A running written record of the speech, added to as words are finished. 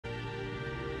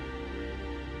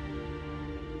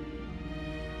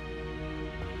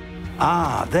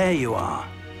Ah, there you are.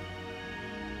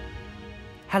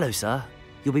 Hello, sir.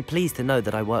 You'll be pleased to know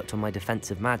that I worked on my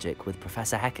defensive magic with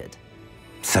Professor Heckard.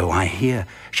 So I hear.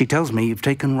 She tells me you've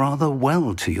taken rather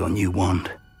well to your new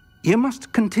wand. You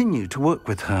must continue to work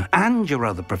with her and your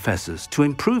other professors to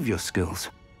improve your skills.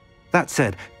 That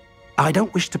said, I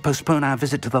don't wish to postpone our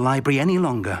visit to the library any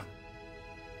longer.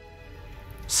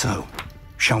 So,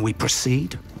 shall we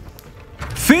proceed?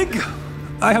 Fig!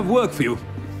 I have work for you.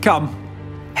 Come.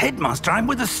 Headmaster, I'm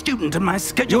with a student and my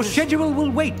schedule Your schedule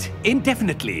will wait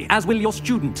indefinitely, as will your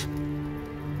student.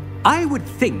 I would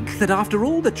think that after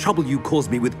all the trouble you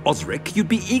caused me with Osric, you'd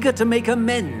be eager to make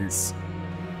amends.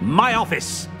 My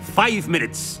office, 5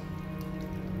 minutes.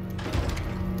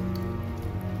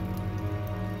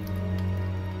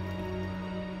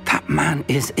 That man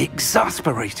is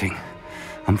exasperating.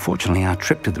 Unfortunately, our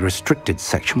trip to the restricted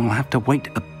section will have to wait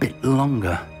a bit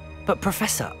longer. But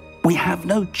Professor... We have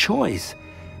no choice.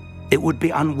 It would be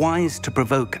unwise to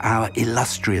provoke our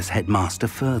illustrious headmaster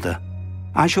further.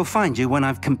 I shall find you when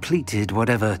I've completed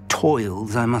whatever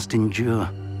toils I must endure.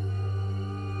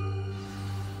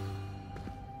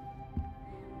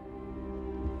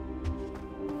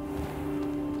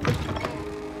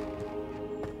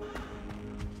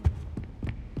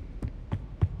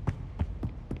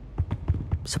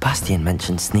 Sebastian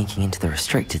mentioned sneaking into the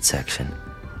restricted section.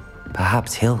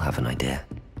 Perhaps he'll have an idea.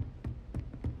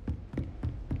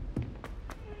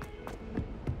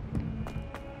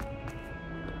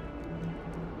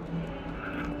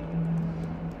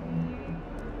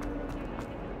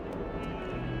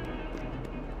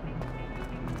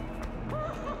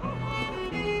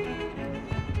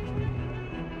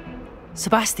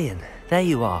 Sebastian, there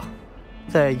you are.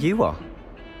 There you are.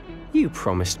 You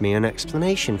promised me an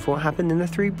explanation for what happened in the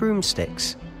Three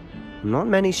Broomsticks. Not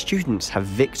many students have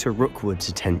Victor Rookwood's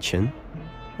attention.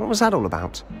 What was that all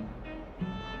about?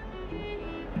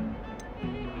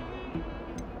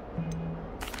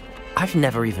 I've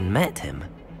never even met him.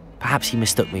 Perhaps he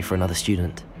mistook me for another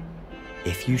student.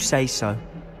 If you say so.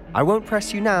 I won't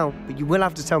press you now, but you will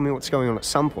have to tell me what's going on at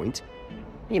some point.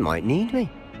 You might need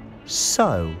me.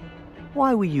 So,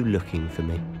 why were you looking for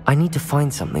me? I need to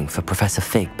find something for Professor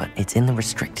Fig, but it's in the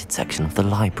restricted section of the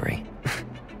library.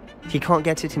 He can't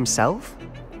get it himself?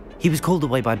 He was called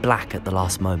away by Black at the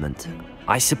last moment.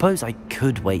 I suppose I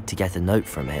could wait to get a note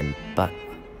from him, but...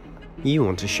 You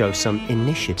want to show some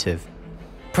initiative.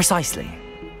 Precisely.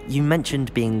 You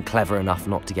mentioned being clever enough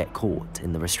not to get caught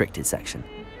in the restricted section.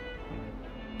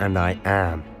 And I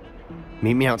am.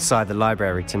 Meet me outside the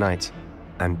library tonight,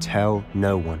 and tell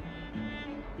no one.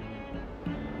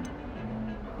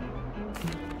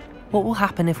 What will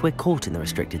happen if we're caught in the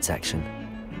restricted section?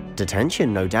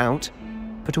 Detention, no doubt.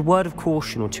 But a word of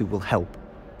caution or two will help.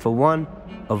 For one,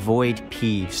 avoid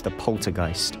Peeves, the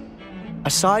poltergeist.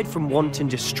 Aside from wanton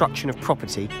destruction of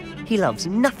property, he loves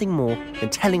nothing more than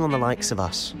telling on the likes of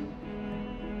us.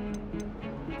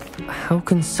 How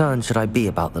concerned should I be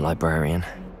about the librarian?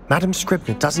 Madam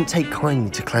Scribner doesn't take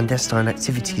kindly to clandestine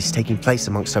activities taking place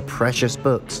amongst her precious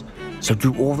books, so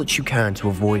do all that you can to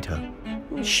avoid her.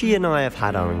 She and I have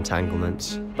had our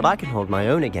entanglements, but I can hold my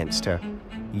own against her.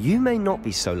 You may not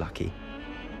be so lucky.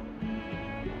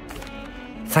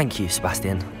 Thank you,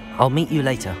 Sebastian. I'll meet you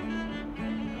later.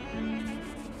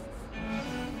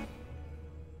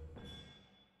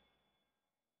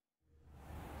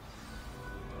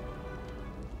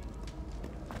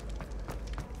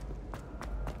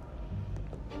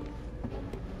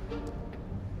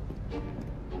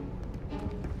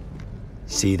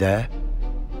 See there?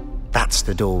 That's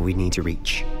the door we need to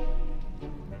reach.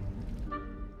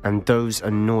 And those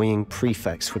annoying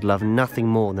prefects would love nothing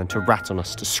more than to rat on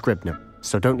us to Scribner,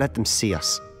 so don't let them see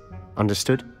us.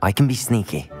 Understood? I can be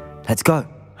sneaky. Let's go.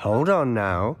 Hold on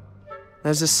now.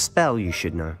 There's a spell you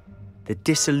should know. The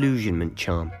Disillusionment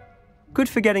Charm. Good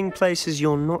for getting places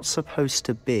you're not supposed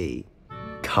to be.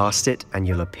 Cast it and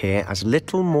you'll appear as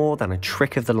little more than a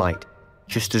trick of the light,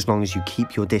 just as long as you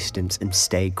keep your distance and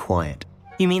stay quiet.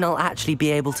 You mean I'll actually be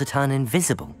able to turn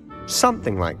invisible?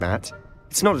 Something like that.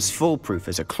 It's not as foolproof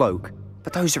as a cloak,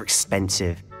 but those are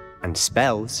expensive. And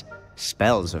spells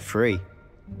are free.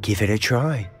 Give it a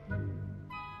try.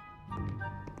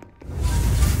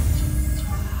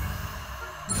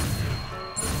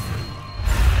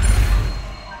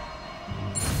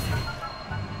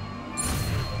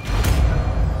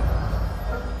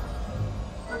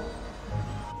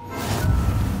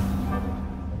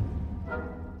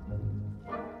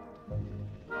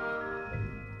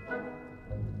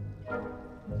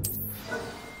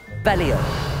 Bellio.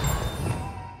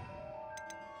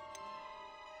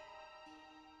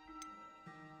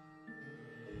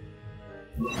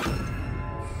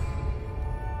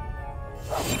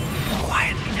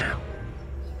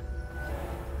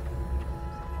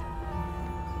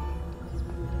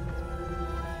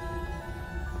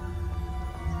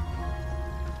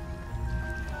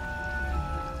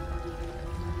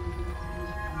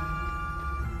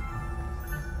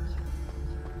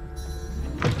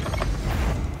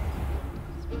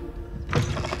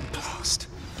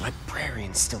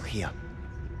 librarian's still here.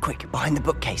 Quick, behind the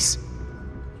bookcase.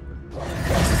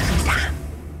 Damn.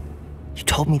 You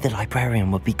told me the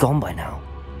librarian would be gone by now.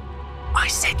 I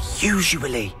said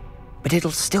usually, but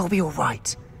it'll still be all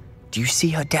right. Do you see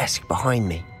her desk behind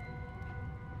me?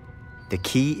 The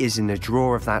key is in the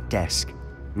drawer of that desk.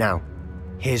 Now,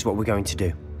 here's what we're going to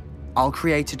do. I'll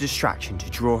create a distraction to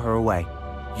draw her away.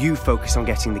 You focus on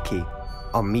getting the key.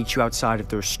 I'll meet you outside of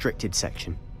the restricted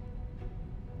section.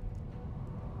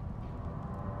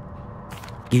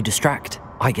 You distract,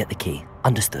 I get the key.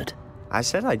 Understood. I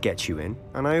said I'd get you in,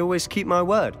 and I always keep my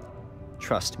word.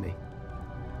 Trust me.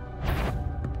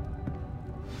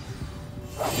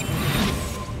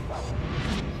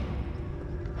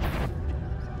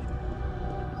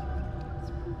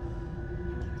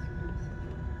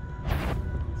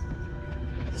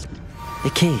 The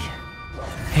key.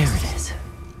 Here it is.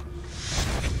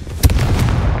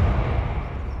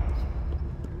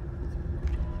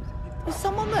 Is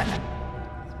someone there?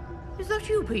 Is that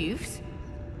you, Peeves?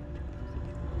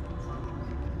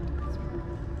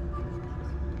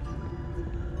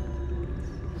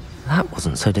 That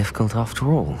wasn't so difficult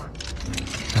after all.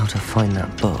 How to find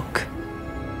that book.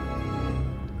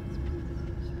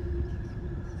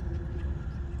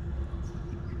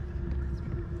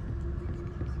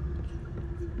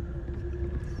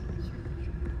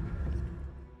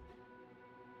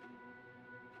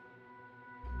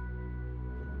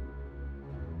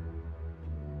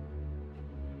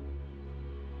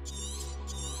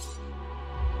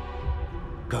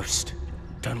 Ghost,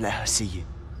 don't let her see you.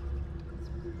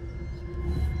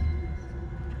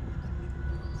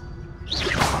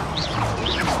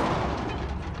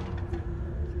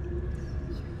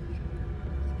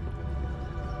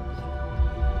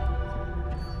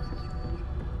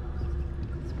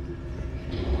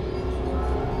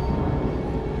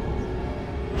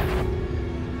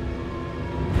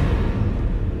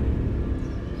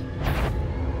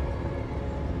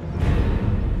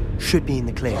 Should be in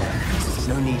the clear. There's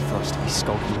no need for us to be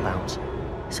skulking about.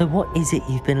 So what is it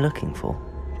you've been looking for?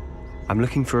 I'm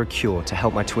looking for a cure to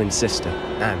help my twin sister,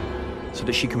 Anne, so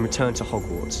that she can return to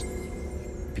Hogwarts.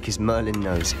 Because Merlin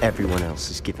knows everyone else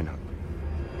has given up.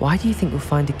 Why do you think you'll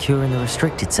find a cure in the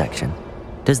restricted section?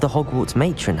 Does the Hogwarts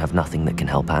matron have nothing that can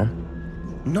help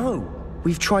Anne? No!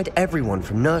 We've tried everyone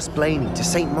from Nurse Blaney to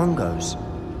St. Mungo's.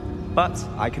 But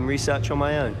I can research on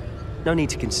my own. No need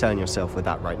to concern yourself with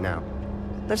that right now.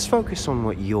 Let's focus on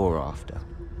what you're after.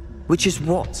 Which is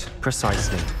what,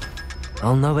 precisely?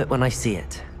 I'll know it when I see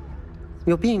it.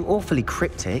 You're being awfully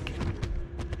cryptic.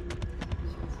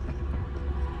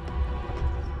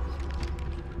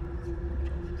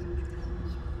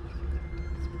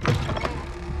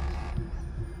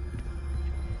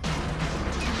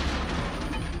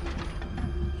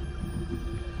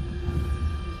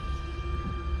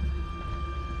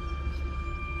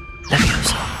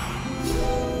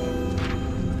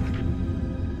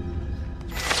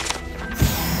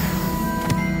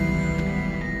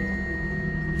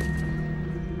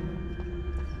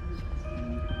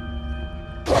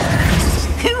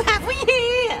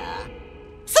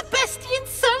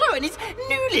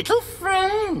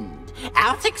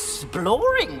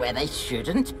 Exploring where they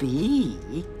shouldn't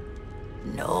be.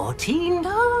 Naughty,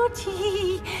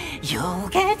 naughty, you'll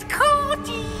get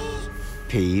caughty.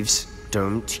 Peeves,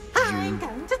 don't you... I'm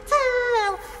going to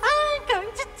tell, I'm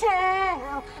going to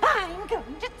tell, I'm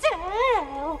going to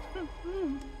tell.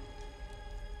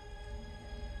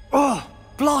 Oh,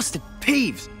 blasted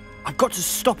Peeves! I've got to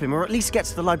stop him, or at least get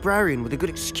to the librarian with a good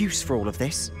excuse for all of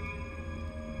this.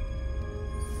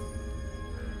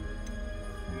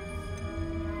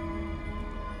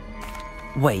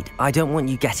 Wait, I don't want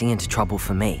you getting into trouble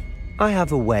for me. I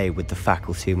have a way with the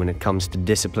faculty when it comes to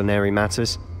disciplinary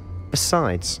matters.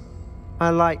 Besides, I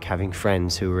like having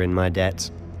friends who are in my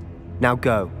debt. Now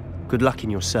go. Good luck in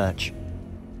your search.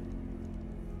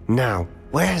 Now,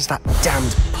 where has that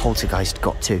damned poltergeist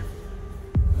got to?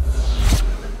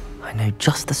 I know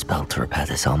just the spell to repair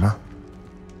this armor.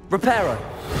 Reparo!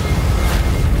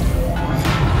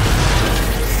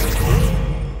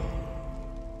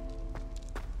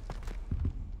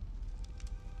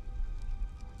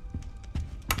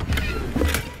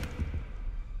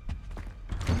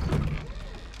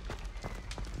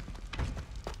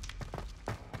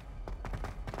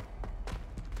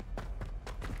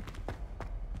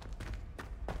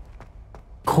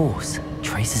 Course,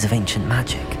 traces of ancient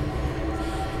magic.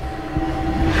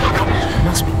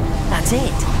 Must be. That's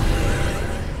it.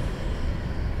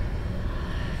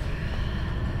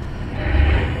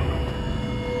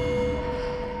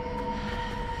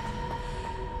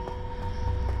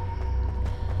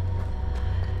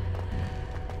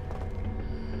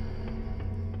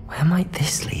 Where might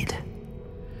this lead?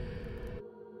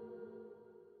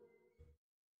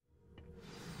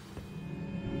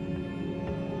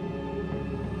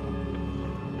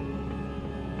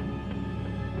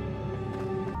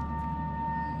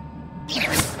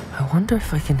 I wonder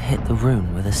if I can hit the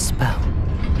rune with a spell.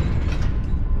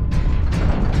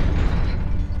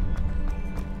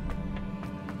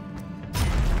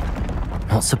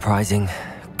 Not surprising.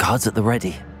 Guards at the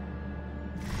ready.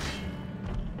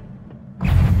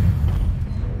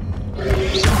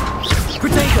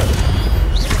 Potato!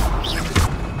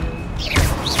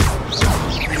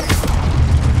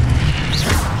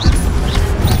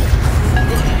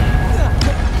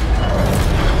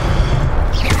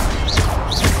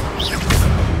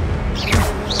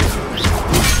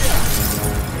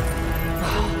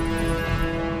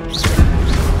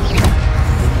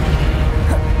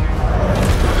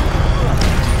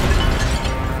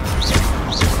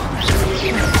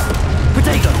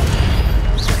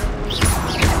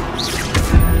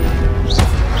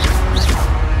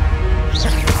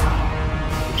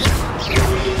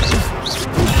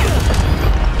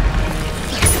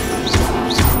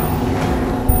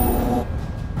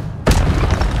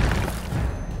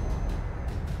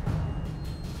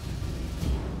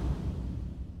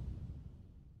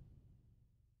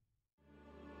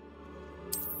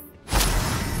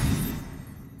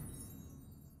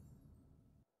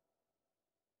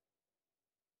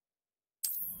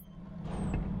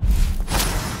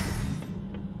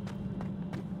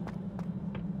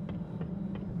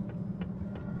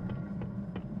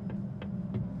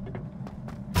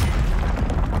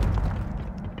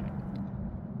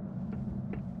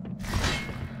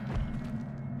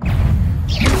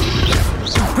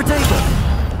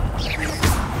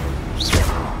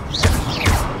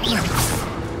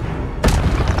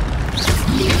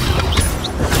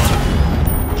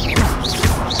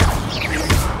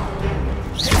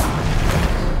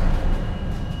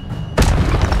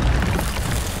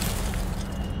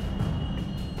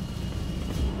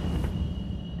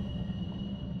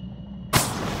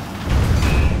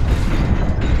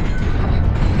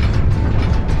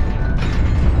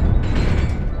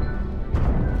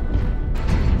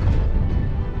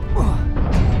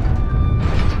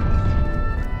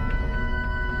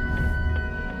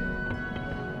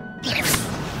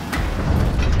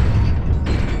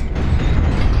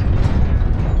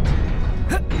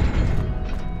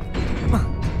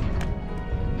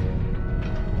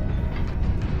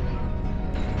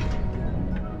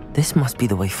 This must be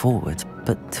the way forward,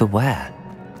 but to where?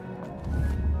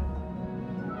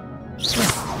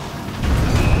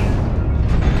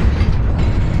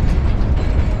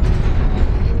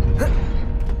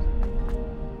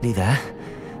 Be there.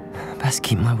 Best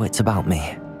keep my wits about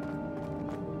me.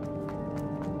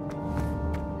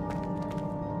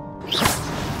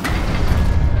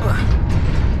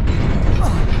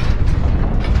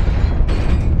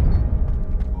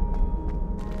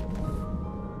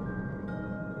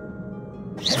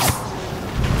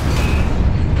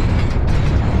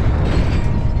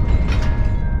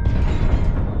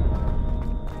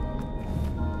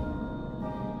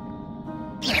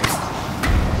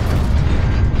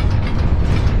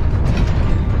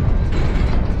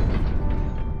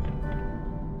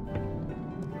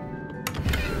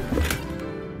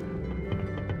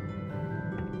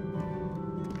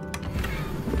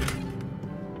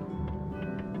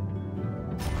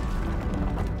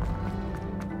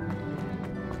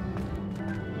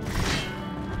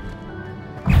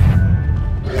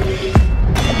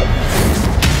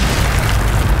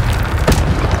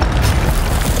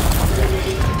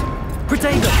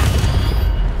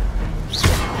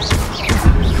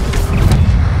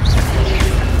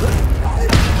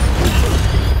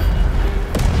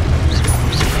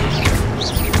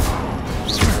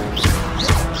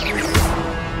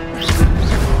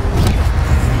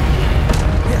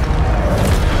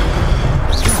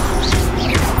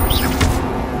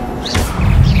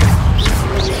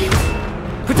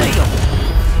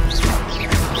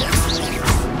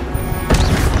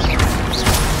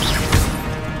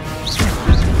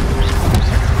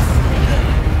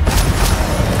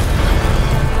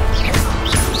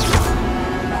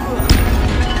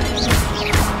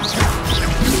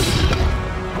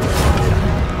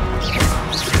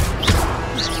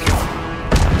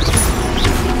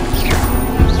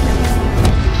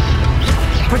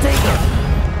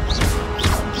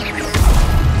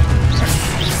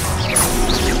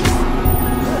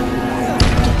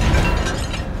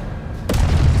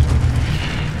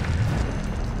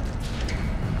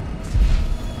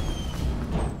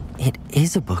 It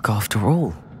is a book after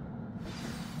all.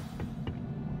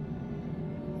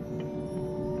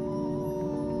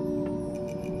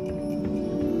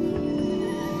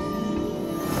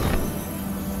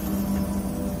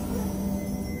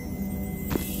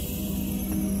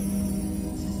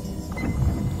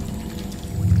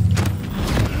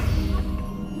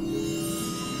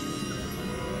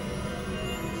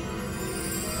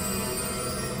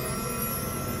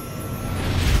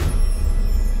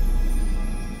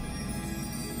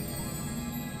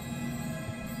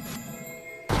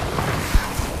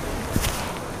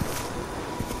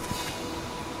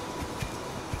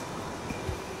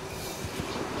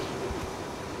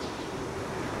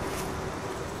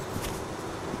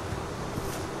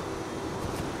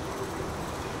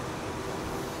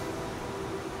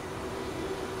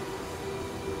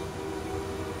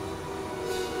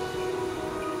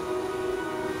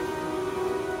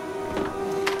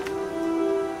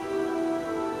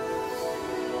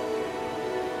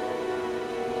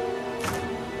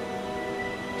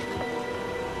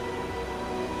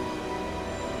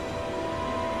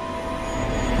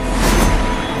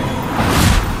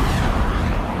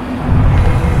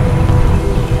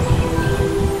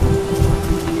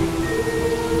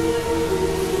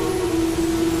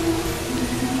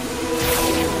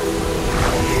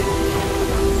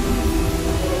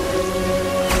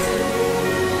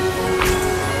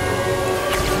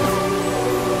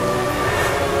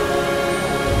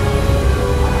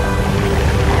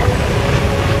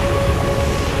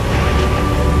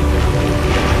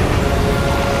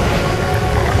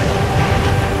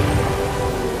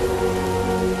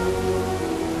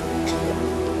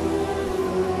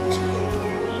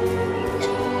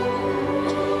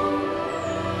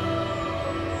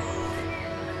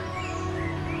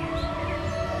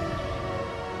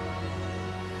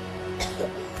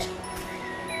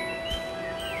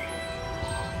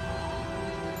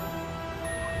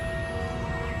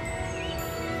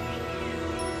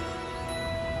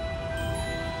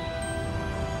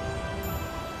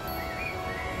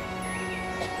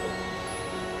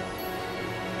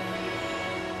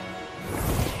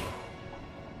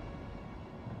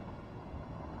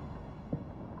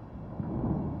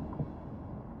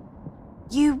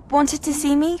 You wanted to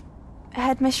see me?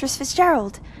 Headmistress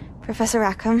Fitzgerald, Professor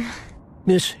Rackham.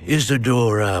 Miss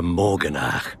Isadora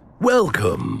Morganach,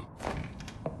 welcome.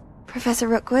 Professor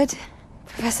Rookwood,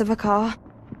 Professor Bakar.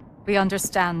 We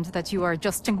understand that you are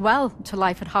adjusting well to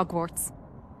life at Hogwarts.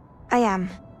 I am.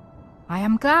 I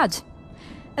am glad.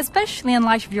 Especially in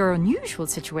light of your unusual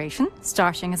situation,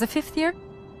 starting as a 5th year.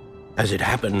 As it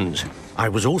happens, I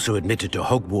was also admitted to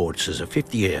Hogwarts as a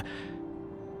 5th year.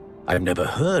 I've never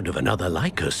heard of another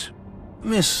like us.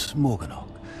 Miss Morganach,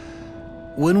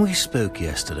 when we spoke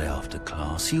yesterday after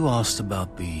class, you asked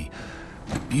about the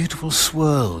beautiful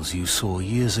swirls you saw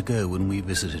years ago when we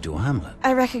visited your hamlet.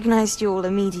 I recognized you all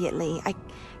immediately. I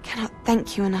cannot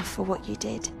thank you enough for what you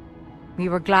did. We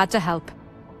were glad to help.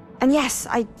 And yes,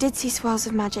 I did see swirls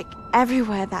of magic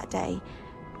everywhere that day.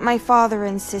 My father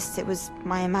insists it was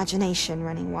my imagination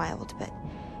running wild, but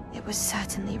it was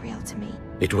certainly real to me.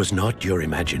 It was not your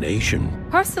imagination.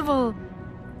 Percival,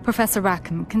 Professor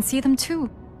Rackham can see them too.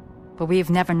 But we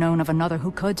have never known of another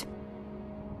who could.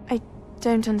 I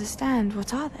don't understand.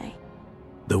 What are they?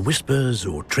 The whispers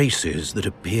or traces that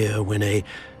appear when a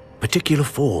particular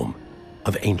form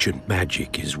of ancient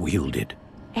magic is wielded.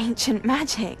 Ancient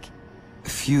magic?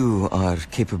 Few are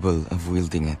capable of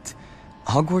wielding it.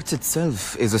 Hogwarts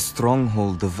itself is a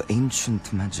stronghold of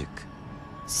ancient magic.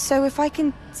 So if I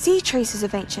can see traces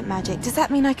of ancient magic, does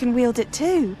that mean I can wield it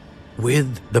too?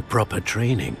 With the proper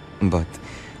training. But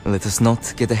let us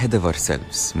not get ahead of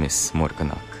ourselves, Miss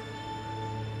Morganach.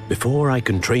 Before I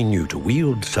can train you to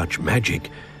wield such magic,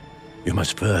 you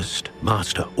must first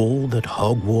master all that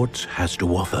Hogwarts has to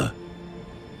offer.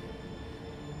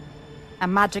 A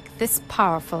magic this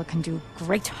powerful can do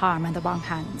great harm in the wrong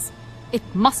hands. It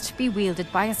must be wielded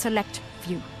by a select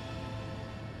few.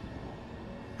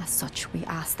 As such, we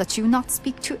ask that you not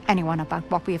speak to anyone about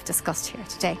what we have discussed here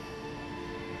today.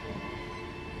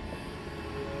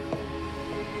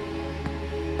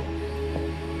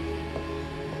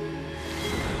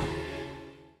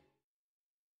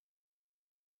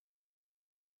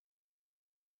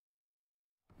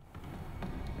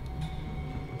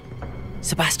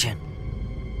 Sebastian.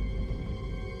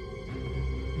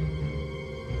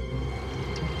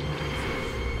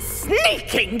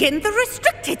 Sneaking in the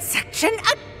restricted section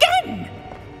again!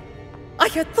 I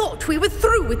had thought we were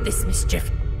through with this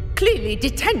mischief. Clearly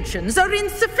detentions are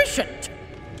insufficient.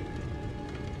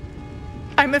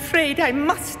 I'm afraid I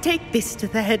must take this to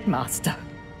the headmaster.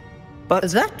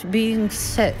 But that being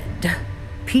said,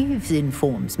 Peeves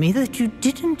informs me that you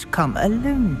didn't come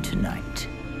alone tonight.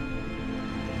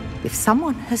 If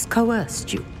someone has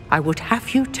coerced you, I would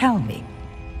have you tell me.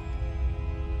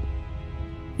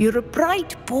 You're a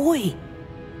bright boy.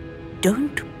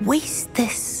 Don't waste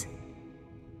this.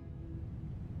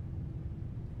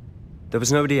 there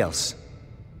was nobody else.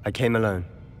 I came alone.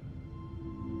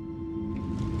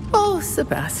 Oh,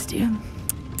 Sebastian.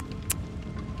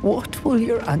 What will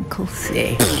your uncle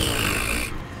say?